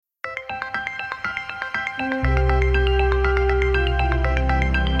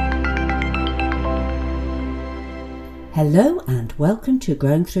Hello and welcome to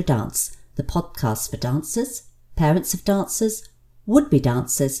Growing Through Dance, the podcast for dancers, parents of dancers, would-be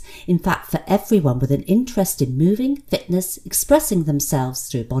dancers, in fact for everyone with an interest in moving, fitness, expressing themselves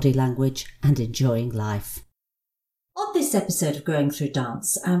through body language and enjoying life. On this episode of Growing Through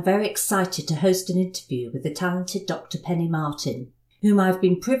Dance, I'm very excited to host an interview with the talented Dr. Penny Martin, whom I've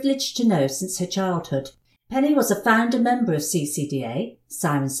been privileged to know since her childhood. Penny was a founder member of CCDA,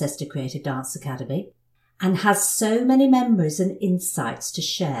 Cirencester Creative Dance Academy, and has so many memories and insights to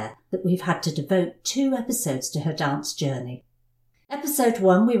share that we've had to devote 2 episodes to her dance journey. Episode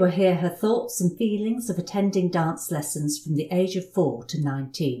 1, we will hear her thoughts and feelings of attending dance lessons from the age of 4 to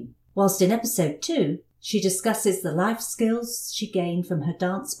 19, whilst in episode 2, she discusses the life skills she gained from her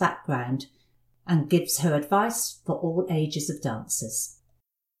dance background and gives her advice for all ages of dancers.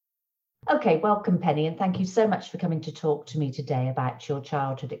 Okay, welcome Penny, and thank you so much for coming to talk to me today about your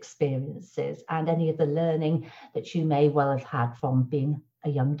childhood experiences and any of the learning that you may well have had from being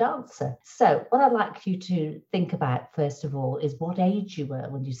a young dancer. So what I'd like you to think about first of all is what age you were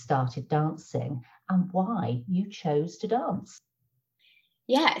when you started dancing and why you chose to dance.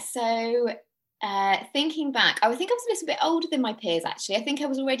 Yeah, so thinking back, I think I was a little bit older than my peers actually. I think I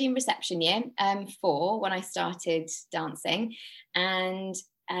was already in reception year 4 when I started dancing, and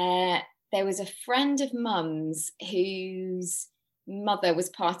there was a friend of mum's whose mother was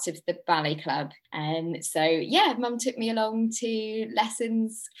part of the ballet club. And so, yeah, mum took me along to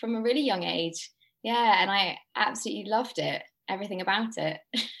lessons from a really young age. Yeah, and I absolutely loved it, everything about it.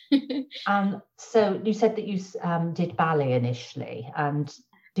 So you said that you did ballet initially. And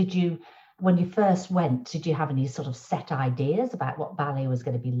did you, when you first went, did you have any sort of set ideas about what ballet was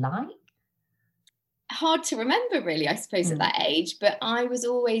going to be like? Hard to remember really, I suppose, at that age, but I was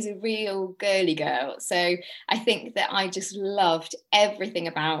always a real girly girl, so I think that I just loved everything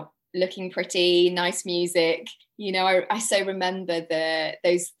about looking pretty, nice music. You know, I so remember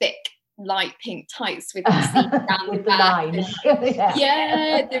those thick light pink tights with the seat down with the lines.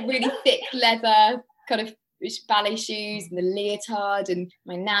 yeah, the really thick leather kind of ballet shoes and the leotard, and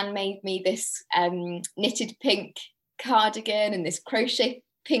my nan made me this knitted pink cardigan and this crochet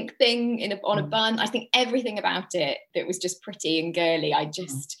pink thing on a bun. I think everything about it that was just pretty and girly I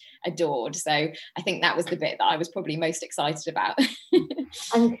just adored. So I think that was the bit that I was probably most excited about.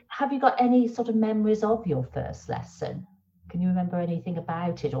 And have you got any sort of memories of your first lesson? Can you remember anything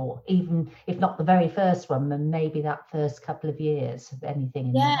about it, or even if not the very first one, then maybe that first couple of years, anything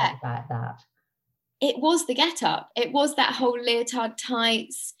in your head about that? It was the get up. It was that whole leotard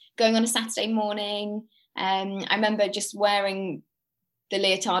tights going on a Saturday morning. I remember just wearing the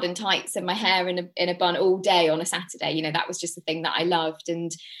leotard and tights and my hair in a bun all day on a Saturday. You know, that was just the thing that I loved.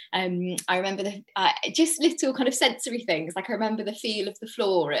 And I remember just little kind of sensory things. Like I remember the feel of the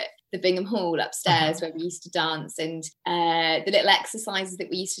floor at the Bingham Hall upstairs where we used to dance, and the little exercises that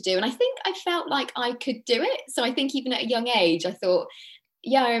we used to do. And I think I felt like I could do it. So I think even at a young age, I thought,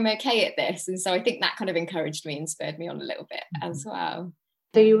 yeah, I'm okay at this. And so I think that kind of encouraged me and spurred me on a little bit as well.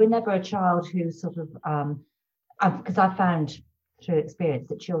 So you were never a child who sort of, because I found through experience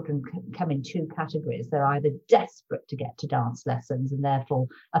that children come in 2 categories. They're either desperate to get to dance lessons and therefore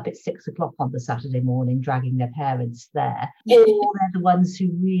up at 6 o'clock on the Saturday morning dragging their parents there, or they're the ones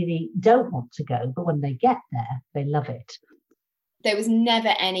who really don't want to go, but when they get there they love it. There was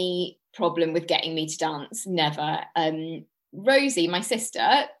never any problem with getting me to dance, never. Rosie, my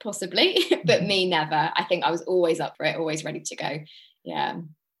sister, possibly, but me, never. I think I was always up for it, always ready to go. Yeah.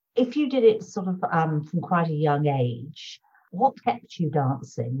 If you did it sort of from quite a young age, what kept you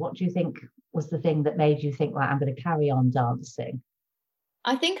dancing? What do you think was the thing that made you think, right, I'm going to carry on dancing?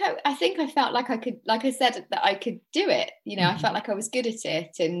 I think I felt like I could, like I said, that I could do it. You know, I felt like I was good at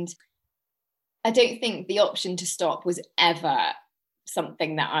it, and I don't think the option to stop was ever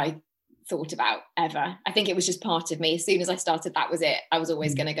something that I thought about ever. I think it was just part of me. As soon as I started, that was it. I was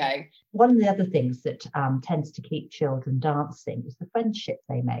always going to go. One of the other things that tends to keep children dancing is the friendship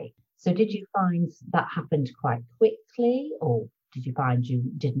they make. So did you find that happened quite quickly, or did you find you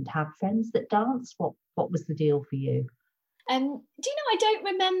didn't have friends that danced? What was the deal for you? Do you know, I don't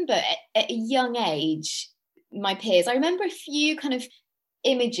remember at a young age my peers. I remember a few kind of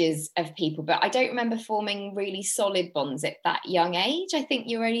images of people, but I don't remember forming really solid bonds at that young age. I think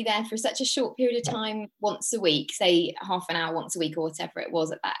you're only there for such a short period of time, once a week, say half an hour once a week or whatever it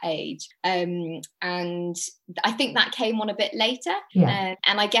was at that age. And I think that came on a bit later. And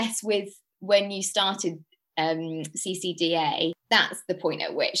I guess when you started CCDA, that's the point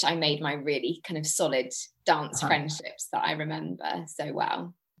at which I made my really kind of solid dance friendships that I remember so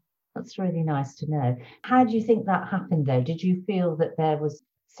well. That's really nice to know. How do you think that happened, though? Did you feel that there was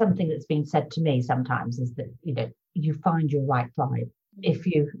something that's been said to me sometimes is that, you find your right tribe if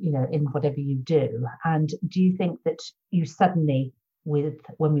in whatever you do. And do you think that you suddenly,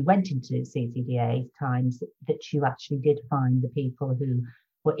 when we went into CCDA times, that you actually did find the people who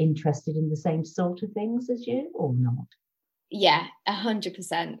were interested in the same sort of things as you, or not? Yeah,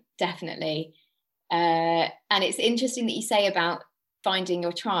 100%, definitely. And it's interesting that you say about finding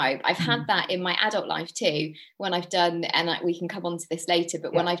your tribe. I've had that in my adult life too, when I've done, and we can come on to this later,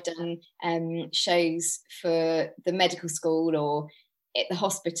 but when I've done shows for the medical school or at the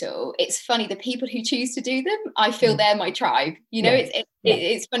hospital, it's funny, the people who choose to do them, I feel they're my tribe.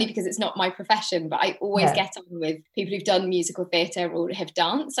 It's funny because it's not my profession, but I always get on with people who've done musical theatre or have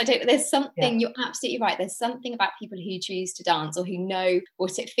danced. There's something, you're absolutely right, there's something about people who choose to dance or who know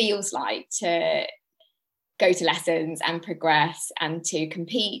what it feels like to go to lessons and progress and to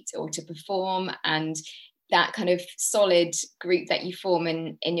compete or to perform, and that kind of solid group that you form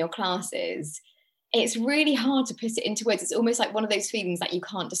in your classes. It's really hard to put it into words. It's almost like one of those feelings that you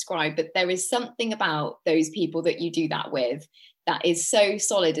can't describe, but there is something about those people that you do that with that is so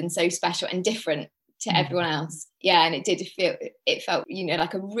solid and so special and different to everyone else. Yeah, and it felt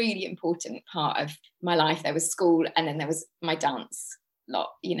like a really important part of my life. There was school, and then there was my dance lot.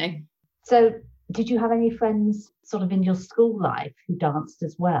 So did you have any friends sort of in your school life who danced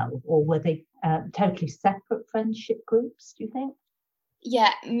as well, or were they totally separate friendship groups, do you think?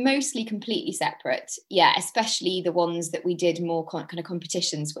 Yeah, mostly completely separate. Yeah, especially the ones that we did more kind of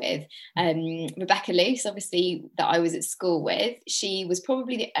competitions with. Rebecca Luce, obviously, that I was at school with, she was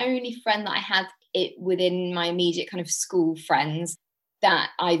probably the only friend that I had within my immediate kind of school friends that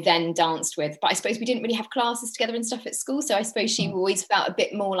I then danced with. But I suppose we didn't really have classes together and stuff at school, so I suppose she always felt a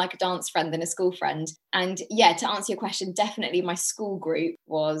bit more like a dance friend than a school friend. And yeah, to answer your question, definitely my school group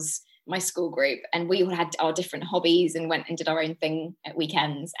was my school group, and we all had our different hobbies and went and did our own thing at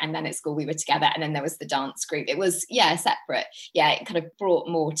weekends, and then at school we were together, and then there was the dance group. It was separate. It kind of brought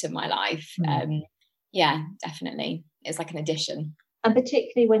more to my life. Definitely, it's like an addition. And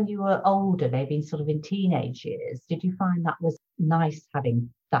particularly when you were older, maybe sort of in teenage years, did you find that was nice having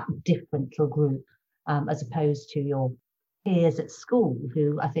that different little group as opposed to your peers at school,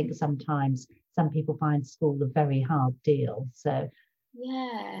 who I think sometimes some people find school a very hard deal? So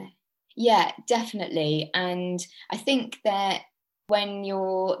yeah, definitely. And I think that when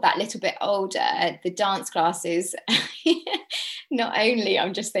you're that little bit older, the dance classes, not only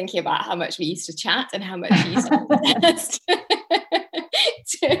I'm just thinking about how much we used to chat and how much we used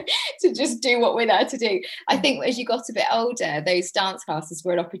to just do what we're there to do. I think as you got a bit older, those dance classes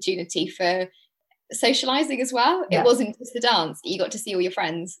were an opportunity for socializing as well. It wasn't just the dance, you got to see all your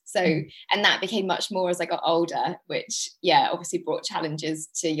friends. So and that became much more as I got older, which obviously brought challenges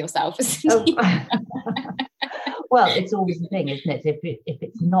to yourself. Well, it's always the thing, isn't it? If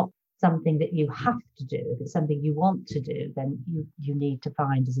it's not something that you have to do, if it's something you want to do, then you need to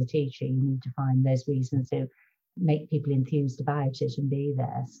find, as a teacher, you need to find those reasons to make people enthused about it and be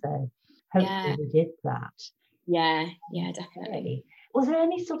there. So hopefully we did that. Yeah, definitely. Okay. Was there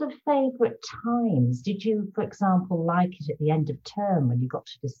any sort of favourite times? Did you, for example, like it at the end of term when you got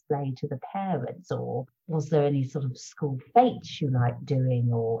to display to the parents, or was there any sort of school fetes you liked doing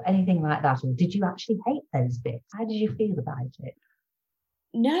or anything like that? Or did you actually hate those bits? How did you feel about it?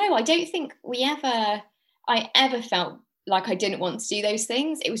 No, I don't think I ever felt like I didn't want to do those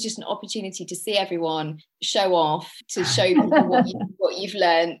things. It was just an opportunity to see everyone, show off, to show people what you've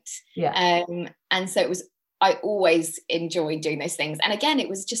learnt. And so I always enjoyed doing those things. And again, it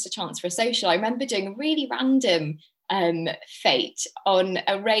was just a chance for a social. I remember doing a really random fete on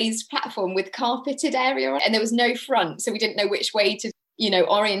a raised platform with carpeted area, and there was no front, so we didn't know which way to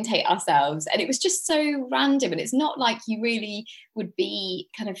orientate ourselves. And it was just so random. And it's not like you really would be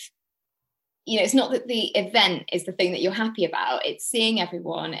kind of, it's not that the event is the thing that you're happy about. It's seeing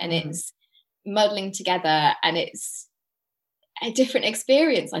everyone, and it's muddling together, and it's a different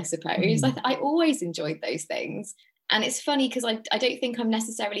experience, I suppose. I always enjoyed those things. And it's funny because I don't think I'm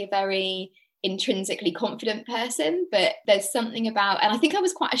necessarily a very intrinsically confident person, but there's something about, and I think I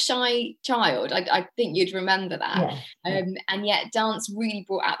was quite a shy child. I think you'd remember that. And yet dance really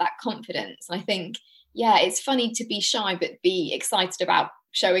brought out that confidence. And I think, it's funny to be shy but be excited about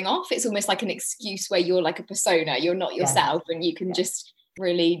showing off. It's almost like an excuse where you're like a persona, you're not yourself, and you can just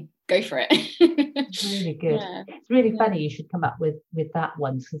really go for it. It's really good. It's really funny you should come up with that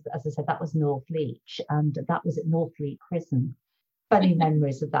one, because as I said, that was Northleach, and that was at Northleach Prison. Funny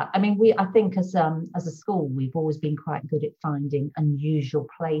memories of that. I mean, I think as a school, we've always been quite good at finding unusual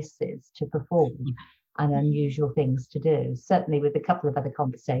places to perform. and unusual things to do. Certainly with a couple of other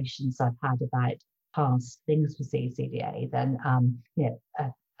conversations I've had about past things for CCDA, then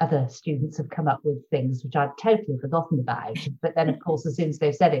other students have come up with things which I'd totally forgotten about. But then, of course, as soon as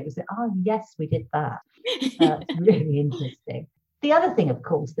they've said it, was oh, yes, we did that. It's really interesting. The other thing, of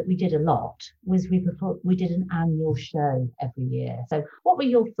course, that we did a lot was we did an annual show every year. So what were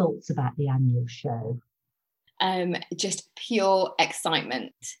your thoughts about the annual show? Just pure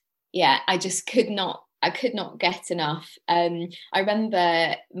excitement. Yeah, I could not get enough. I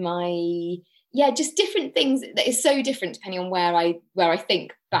remember just different things that is so different depending on where I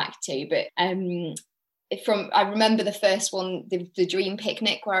think back to. But I remember the first one, the Dream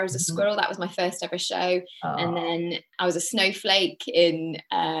Picnic, where I was a squirrel. That was my first ever show. And then I was a snowflake in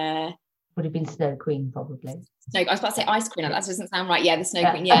would have been Snow Queen, probably. I was about to say Ice Queen. That doesn't sound right. Yeah, the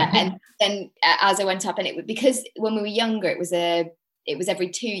Snow Queen. Yeah. And then as I went up, and it was because when we were younger, it was every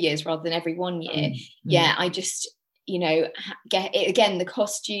 2 years rather than every 1 year. Yeah, I just get it again. The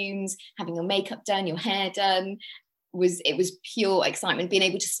costumes, having your makeup done, your hair done. It was pure excitement, being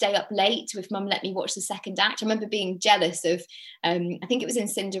able to stay up late if Mum let me watch the second act. I remember being jealous of I think it was in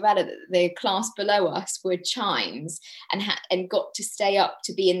Cinderella that the class below us were chimes and got to stay up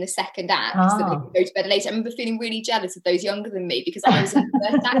to be in the second act so they could go to bed later. I remember feeling really jealous of those younger than me because I was in the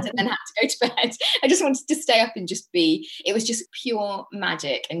first act and then had to go to bed. I just wanted to stay up and just be. It was just pure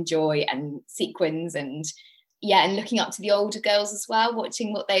magic and joy and sequins and looking up to the older girls as well,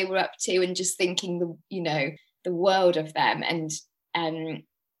 watching what they were up to and just thinking the world of them and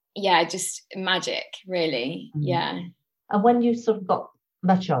just magic, really. And when you sort of got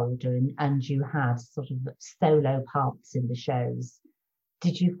much older and you had sort of solo parts in the shows,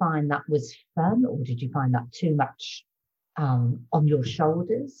 did you find that was fun, or did you find that too much on your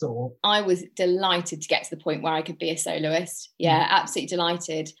shoulders? Or I was delighted to get to the point where I could be a soloist. Absolutely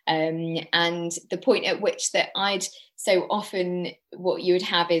delighted. And the point at which that so often what you would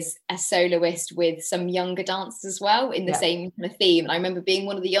have is a soloist with some younger dancers as well in the same kind of theme. And I remember being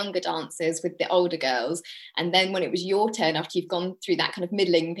one of the younger dancers with the older girls. And then when it was your turn, after you've gone through that kind of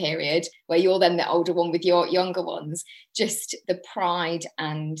middling period where you're then the older one with your younger ones, just the pride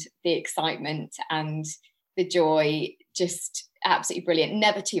and the excitement and the joy, just absolutely brilliant.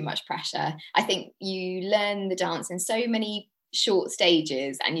 Never too much pressure. I think you learn the dance in so many short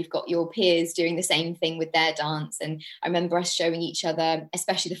stages, and you've got your peers doing the same thing with their dance. And I remember us showing each other,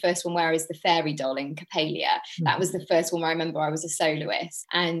 especially the first one where I was the fairy doll in Coppelia. That was the first one where I remember I was a soloist,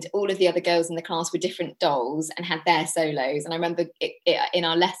 and all of the other girls in the class were different dolls and had their solos. And I remember in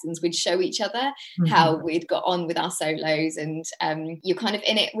our lessons we'd show each other how we'd got on with our solos, and you're kind of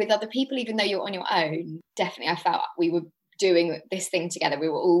in it with other people even though you're on your own. Definitely I felt we were doing this thing together. We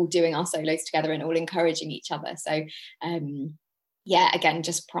were all doing our solos together and all encouraging each other. So again,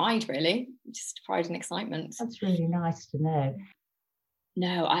 just pride, really, just pride and excitement. That's really nice to know.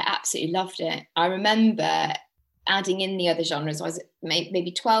 No, I absolutely loved it. I remember adding in the other genres. I was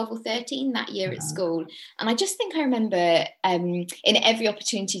maybe 12 or 13 that year at school, and I just think I remember in every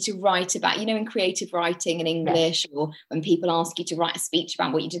opportunity to write about, in creative writing in English, or when people ask you to write a speech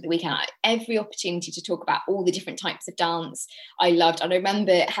about what you did the weekend, every opportunity to talk about all the different types of dance I loved. And I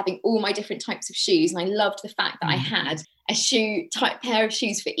remember having all my different types of shoes, and I loved the fact that I had a pair of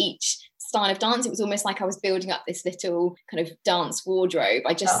shoes for each style of dance. It was almost like I was building up this little kind of dance wardrobe.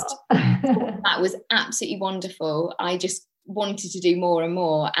 I just thought that was absolutely wonderful. I just wanted to do more and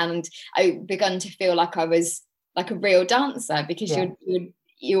more, and I begun to feel like I was like a real dancer, because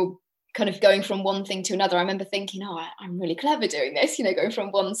you're kind of going from one thing to another. I remember thinking, I'm really clever doing this, going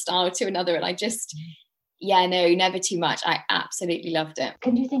from one style to another, and I just never too much. I absolutely loved it.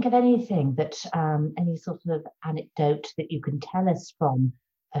 Can you think of anything that any sort of anecdote that you can tell us from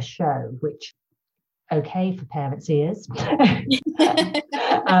a show which okay for parents' ears?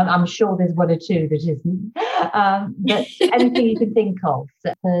 I'm sure there's one or two that isn't, but anything you can think of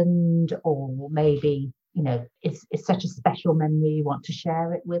that happened, or maybe it's such a special memory you want to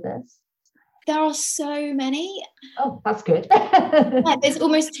share it with us? There are so many. Oh, that's good. There's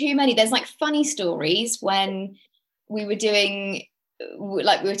almost too many. There's like funny stories when we were doing,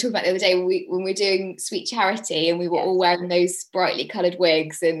 like we were talking about the other day, when we were doing Sweet Charity, and we were all wearing those brightly coloured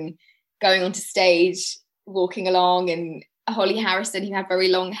wigs and going onto stage, walking along, and Holly Harrison, who had very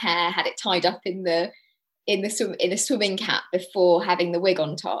long hair, had it tied up in a swimming cap before having the wig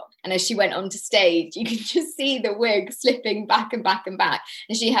on top. And as she went onto stage, you could just see the wig slipping back and back and back.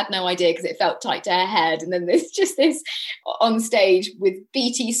 And she had no idea because it felt tight to her head. And then there's just this on stage with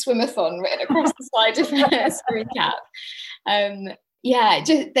BT Swimathon written across the side of her swimming cap.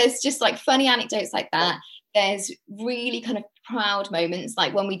 There's just like funny anecdotes like that. there's really kind of proud moments,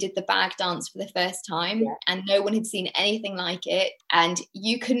 like when we did the bag dance for the first time, and no one had seen anything like it, and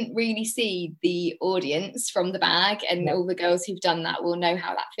you couldn't really see the audience from the bag, and all the girls who've done that will know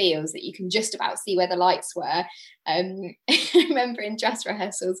how that feels, that you can just about see where the lights were. I remember in dress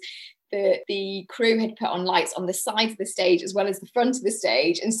rehearsals, the crew had put on lights on the sides of the stage as well as the front of the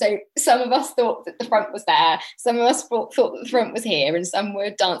stage, and so some of us thought that the front was there, some of us thought that the front was here, and some were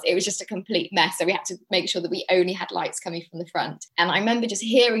dancing. It was just a complete mess, so we had to make sure that we only had lights coming from the front. And I remember just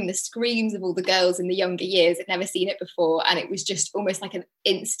hearing the screams of all the girls in the younger years. I'd never seen it before, and it was just almost like an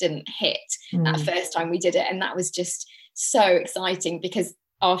instant hit that first time we did it, and that was just so exciting, because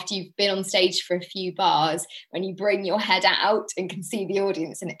after you've been on stage for a few bars, when you bring your head out and can see the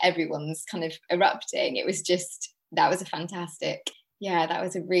audience and everyone's kind of erupting, it was just, that was that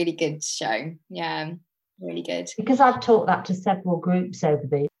was a really good show. Yeah, really good. Because I've taught that to several groups over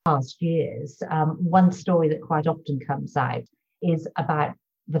the past years, one story that quite often comes out is about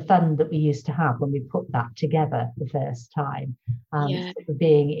the fun that we used to have when we put that together the first time,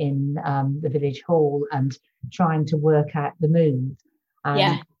 being in the village hall and trying to work out the move.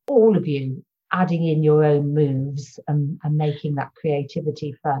 And all of you adding in your own moves and making that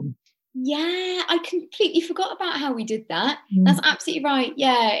creativity fun. Yeah, I completely forgot about how we did that. That's absolutely right.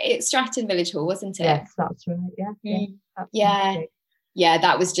 Yeah, it's Stratton Village Hall, wasn't it? Yes, that's right. Yeah,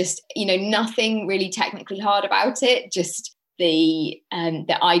 that was just, nothing really technically hard about it, just the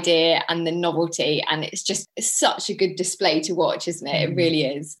idea and the novelty, and it's such a good display to watch, isn't it? It really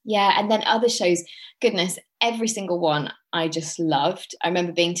is. Yeah. And then other shows, goodness, every single one I just loved. I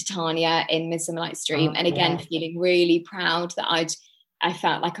remember being Titania in Midsummer Night's Dream, and again feeling really proud that I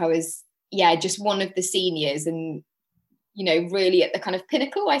felt like I was just one of the seniors, and really at the kind of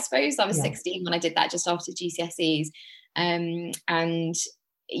pinnacle, I suppose. I was 16 when I did that, just after GCSEs, and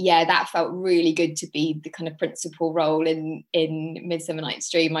that felt really good to be the kind of principal role in Midsummer Night's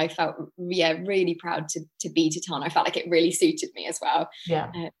Dream. I felt really proud to be Titania. I felt like it really suited me as well.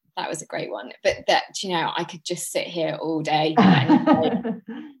 That was a great one. But that, I could just sit here all day.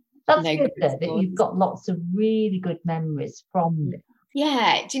 That's good that you've got lots of really good memories from it.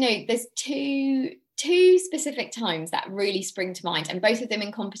 Yeah, there's two specific times that really spring to mind, and both of them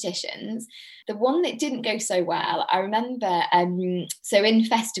in competitions. The one that didn't go so well, I remember, so in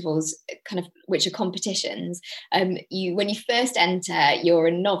festivals, kind of, which are competitions, when you first enter, you're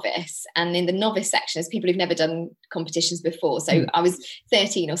a novice, and in the novice section there's people who've never done competitions before. So I was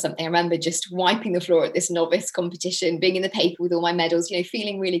 13 or something. I remember just wiping the floor at this novice competition, being in the paper with all my medals,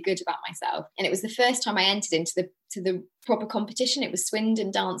 feeling really good about myself. And it was the first time I entered into the proper competition. It was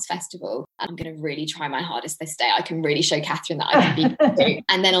Swindon Dance Festival. I'm going to really try my hardest this day. I can really show Catherine that I can be.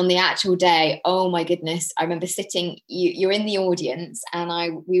 And then on the actual day, oh my goodness, I remember sitting, you're in the audience,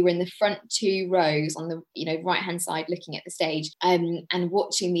 and we were in the front 2 rows on the right hand side looking at the stage, and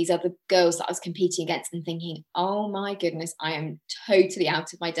watching these other girls that I was competing against, and thinking, oh my goodness, I am totally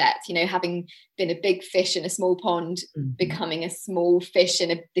out of my depth. Having been a big fish in a small pond, becoming a small fish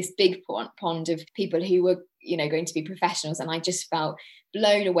in this big pond of people who were going to be professionals, and I just felt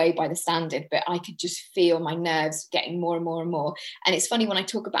blown away by the standard, but I could just feel my nerves getting more and more and more. And it's funny, when I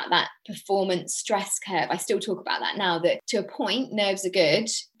talk about that performance stress curve, I still talk about that now, that to a point nerves are good,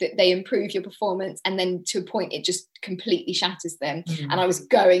 that they improve your performance, and then to a point it just completely shatters them. And I was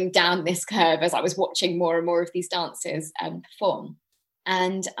going down this curve as I was watching more and more of these dancers perform.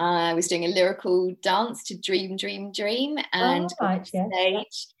 And I was doing a lyrical dance to Dream, Dream, Dream, and got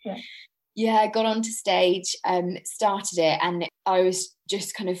onto stage, started it, and I was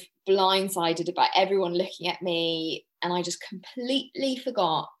just kind of blindsided about everyone looking at me, and I just completely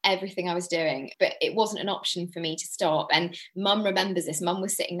forgot everything I was doing. But it wasn't an option for me to stop. And Mum remembers this. Mum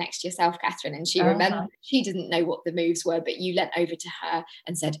was sitting next to yourself, Catherine, and she remembered. She didn't know what the moves were, but you leant over to her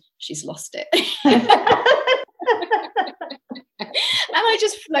and said, "She's lost it." And I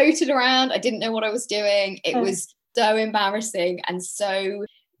just floated around. I didn't know what I was doing. It was so embarrassing, and so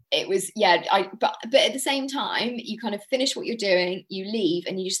it was, but at the same time, you kind of finish what you're doing, you leave,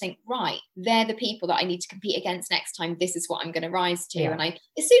 and you just think, right, they're the people that I need to compete against next time. This is what I'm going to rise to. And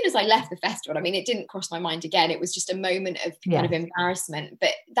as soon as I left the festival, it didn't cross my mind again. It was just a moment of kind of embarrassment.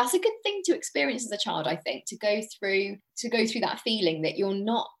 But that's a good thing to experience as a child, I think, to go through that feeling that you're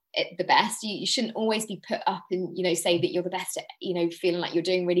not at the best. You shouldn't always be put up and say that you're the best at feeling like you're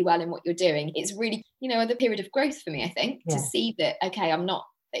doing really well in what you're doing. It's really the period of growth for me, I think, to see that, okay,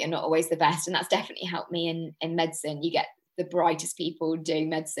 that you're not always the best. And that's definitely helped me in medicine. You get the brightest people doing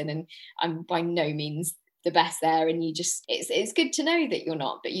medicine, and I'm by no means the best there, and it's good to know that you're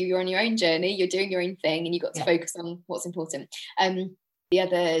not, but you're on your own journey, you're doing your own thing, and you've got to focus on what's important. the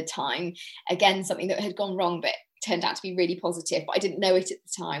other time, again, something that had gone wrong, but turned out to be really positive, but I didn't know it at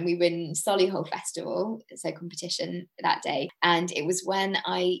the time. We were in Solihull Festival, so competition that day, and it was when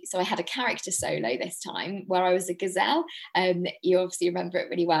I had a character solo this time where I was a gazelle. You obviously remember it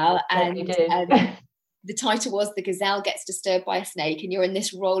really well. And the title was The Gazelle Gets Disturbed by a Snake, and you're in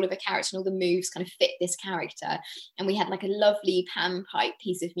this role of a character and all the moves kind of fit this character. And we had like a lovely panpipe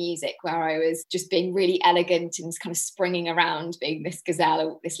piece of music where I was just being really elegant and kind of springing around being this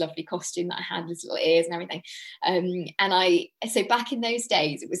gazelle, this lovely costume that I had with little ears and everything. So back in those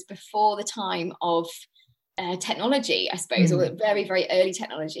days, it was before the time of technology, I suppose, or very, very early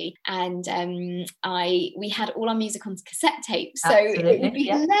technology. And we had all our music on cassette tape. So Absolutely, it would be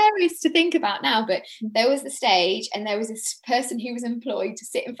hilarious to think about now. But there was the stage, and there was this person who was employed to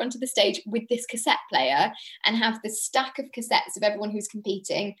sit in front of the stage with this cassette player and have the stack of cassettes of everyone who's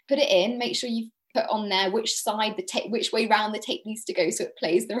competing, put it in, make sure you've put on there which side the tape, which way round the tape needs to go so it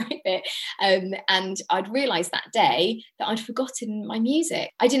plays the right bit. And I'd realised that day that I'd forgotten my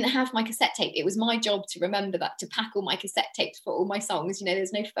music. I didn't have my cassette tape. It was my job to remember that, to pack all my cassette tapes for all my songs. You know,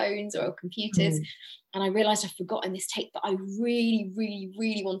 there's no phones or computers. And I realised I'd forgotten this tape, but I really, really,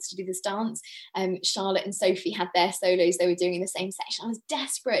 really wanted to do this dance. Charlotte and Sophie had their solos they were doing in the same section. I was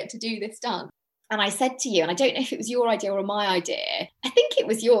desperate to do this dance. And I said to you, and I don't know if it was your idea or my idea, I think it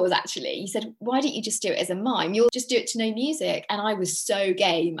was yours actually. You said, why don't you just do it as a mime? You'll just do it to no music. And I was so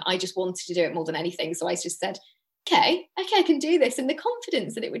game. I just wanted to do it more than anything. So I just said, okay, I can do this. And the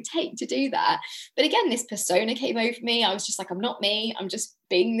confidence that it would take to do that. But again, this persona came over me. I was just like, I'm not me. I'm just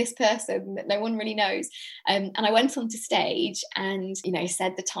being this person that no one really knows. And I went onto stage and, you know,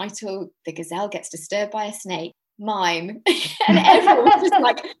 said the title, The Gazelle Gets Disturbed by a Snake. Mime. And everyone was just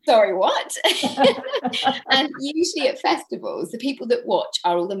like, sorry, what? And usually at festivals, the people that watch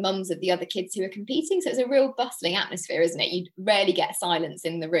are all the mums of the other kids who are competing. So it's a real bustling atmosphere, isn't it? You rarely get silence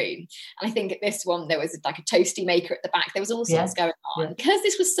in the room. And I think at this one, there was like a toasty maker at the back. There was all sorts going on. Yeah. Because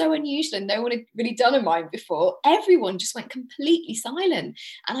this was so unusual and no one had really done a mime before, everyone just went completely silent.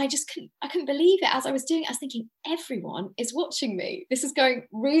 And I couldn't believe it. As I was doing it, I was thinking, everyone is watching me. This is going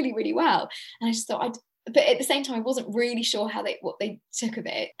really, really well. And I just thought but at the same time, I wasn't really sure what they took of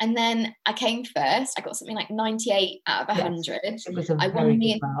it. And then I came first. I got something like 98 out of 100. It was a very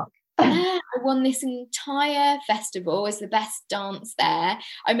good mark. I won this entire festival as the best dance there.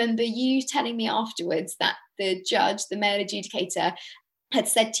 I remember you telling me afterwards that the judge, the male adjudicator, had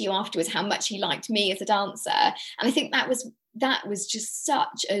said to you afterwards how much he liked me as a dancer. And I think that was just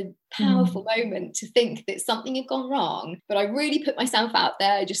such a powerful moment to think that something had gone wrong, but I really put myself out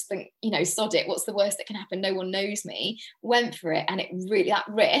there. I just think, you know, sod it, what's the worst that can happen? No one knows me. Went for it, and that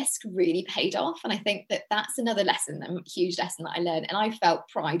risk really paid off. And I think that that's another lesson, a huge lesson that I learned, and I felt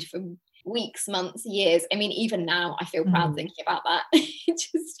pride for weeks, months, years. I mean, even now I feel proud thinking about that. It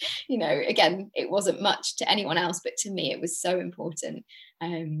just, you know, again, it wasn't much to anyone else, but to me it was so important.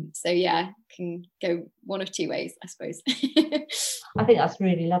 So yeah, can go one of two ways, I suppose. I think that's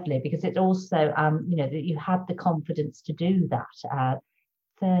really lovely, because it's also you know, that you had the confidence to do that.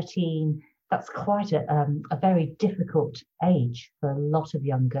 13, that's quite a very difficult age for a lot of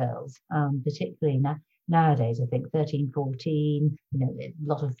young girls, particularly nowadays. I think 13, 14, you know, a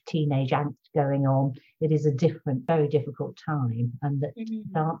lot of teenage angst going on. It is a very difficult time, and that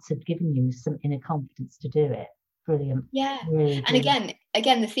dance had given you some inner confidence to do it. Brilliant. Yeah. Really and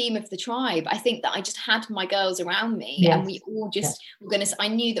again, the theme of the tribe, I think that I just had my girls around me, and we all just were going to, I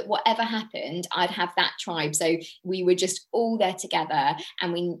knew that whatever happened, I'd have that tribe. So we were just all there together,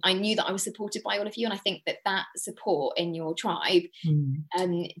 and I knew that I was supported by all of you. And I think that support in your tribe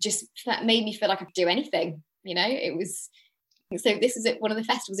just made me feel like I could do anything, you know. It was, so this is at one of the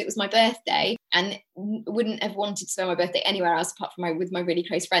festivals. It was my birthday, and wouldn't have wanted to spend my birthday anywhere else apart from with my really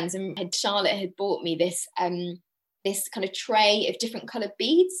close friends. And Charlotte had bought me this kind of tray of different coloured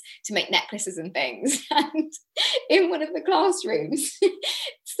beads to make necklaces and things. And in one of the classrooms,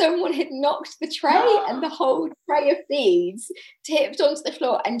 someone had knocked the tray and the whole tray of beads tipped onto the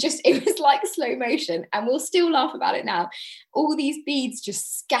floor, and just, it was like slow motion, and we'll still laugh about it now. All these beads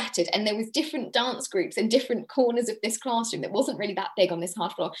just scattered, and there was different dance groups in different corners of this classroom that wasn't really that big on this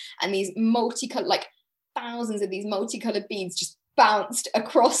hard floor, and these multicoloured, like thousands of these multicoloured beads just bounced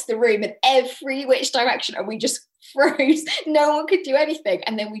across the room in every which direction, and we just froze. No one could do anything,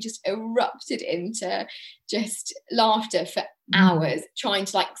 and then we just erupted into just laughter for hours, trying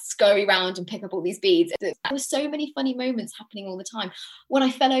to like scurry around and pick up all these beads. There were so many funny moments happening all the time. When I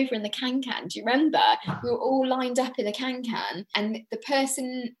fell over in the can-can, do you remember? We were all lined up in a can-can, and the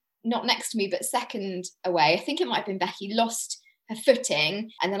person not next to me but second away, I think it might have been Becky, lost her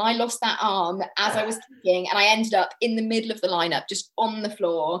footing, and then I lost that arm as I was kicking, and I ended up in the middle of the lineup, just on the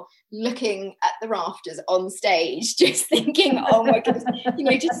floor, looking at the rafters on stage, just thinking, oh my goodness,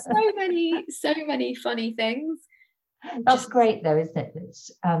 just so many funny things. That's great though, isn't it? It's,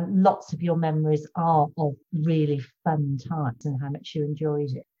 lots of your memories are of really fun times and how much you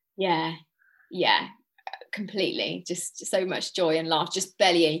enjoyed it. Yeah, completely. Just so much joy and laughter, just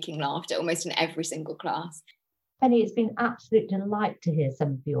belly aching laughter almost in every single class. Penny, it's been an absolute delight to hear some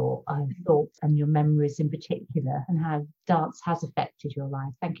of your thoughts and your memories in particular, and how dance has affected your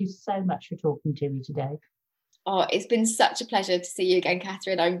life. Thank you so much for talking to me today. Oh, it's been such a pleasure to see you again,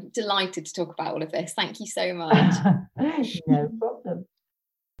 Catherine. I'm delighted to talk about all of this. Thank you so much. No problem.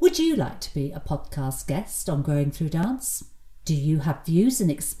 Would you like to be a podcast guest on Growing Through Dance? Do you have views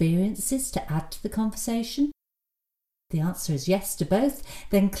and experiences to add to the conversation? The answer is yes to both.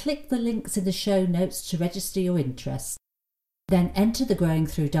 Then click the links in the show notes to register your interest. Then enter the Growing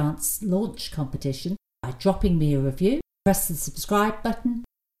Through Dance launch competition by dropping me a review, press the subscribe button,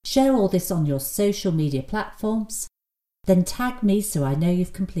 share all this on your social media platforms, then tag me so I know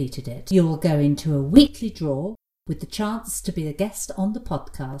you've completed it. You will go into a weekly draw with the chance to be a guest on the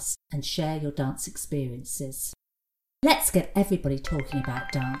podcast and share your dance experiences. Let's get everybody talking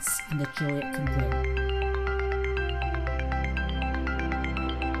about dance and the joy it can bring.